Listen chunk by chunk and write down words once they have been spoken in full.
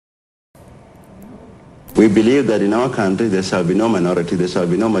We believe that in our country there shall be no minority, there shall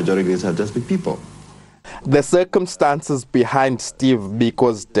be no majority, there shall just be people. The circumstances behind Steve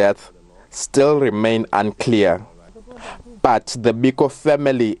Biko's death still remain unclear, but the Biko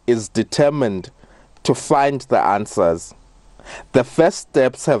family is determined to find the answers. The first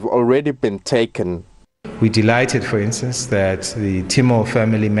steps have already been taken. We're delighted, for instance, that the Timo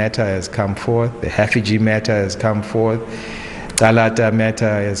family matter has come forth, the Hafiji matter has come forth, Talata matter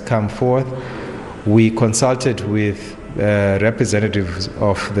has come forth. We consulted with representatives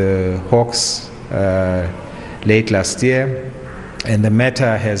of the Hawks late last year, and the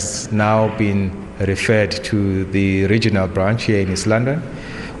matter has now been referred to the regional branch here in East London.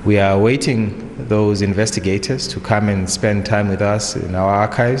 We are awaiting those investigators to come and spend time with us in our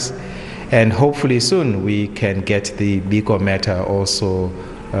archives, and hopefully soon we can get the Biko matter also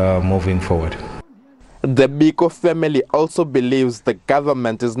moving forward. The Biko family also believes the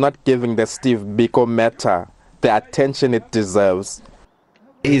government is not giving the Steve Biko matter the attention it deserves.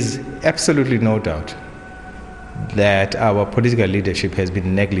 There is absolutely no doubt that our political leadership has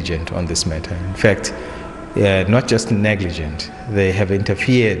been negligent on this matter. In fact, not just negligent, they have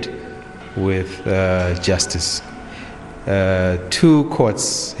interfered with justice. Two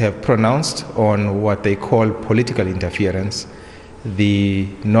courts have pronounced on what they call political interference. The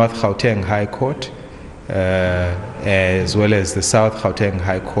North Gauteng High Court, as well as the South Gauteng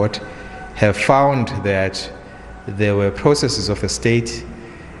High Court, have found that there were processes of the state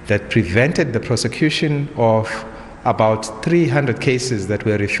that prevented the prosecution of about 300 cases that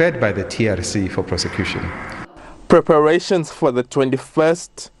were referred by the TRC for prosecution. Preparations for the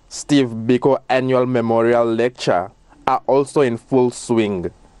 21st Steve Biko Annual Memorial Lecture are also in full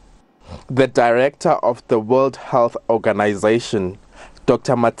swing. The director of the World Health Organization,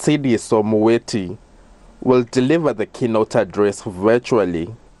 Dr. Matsidi Somuweti, will deliver the keynote address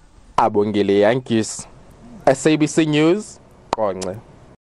virtually. Abongile Yankees, SABC News, Konxe.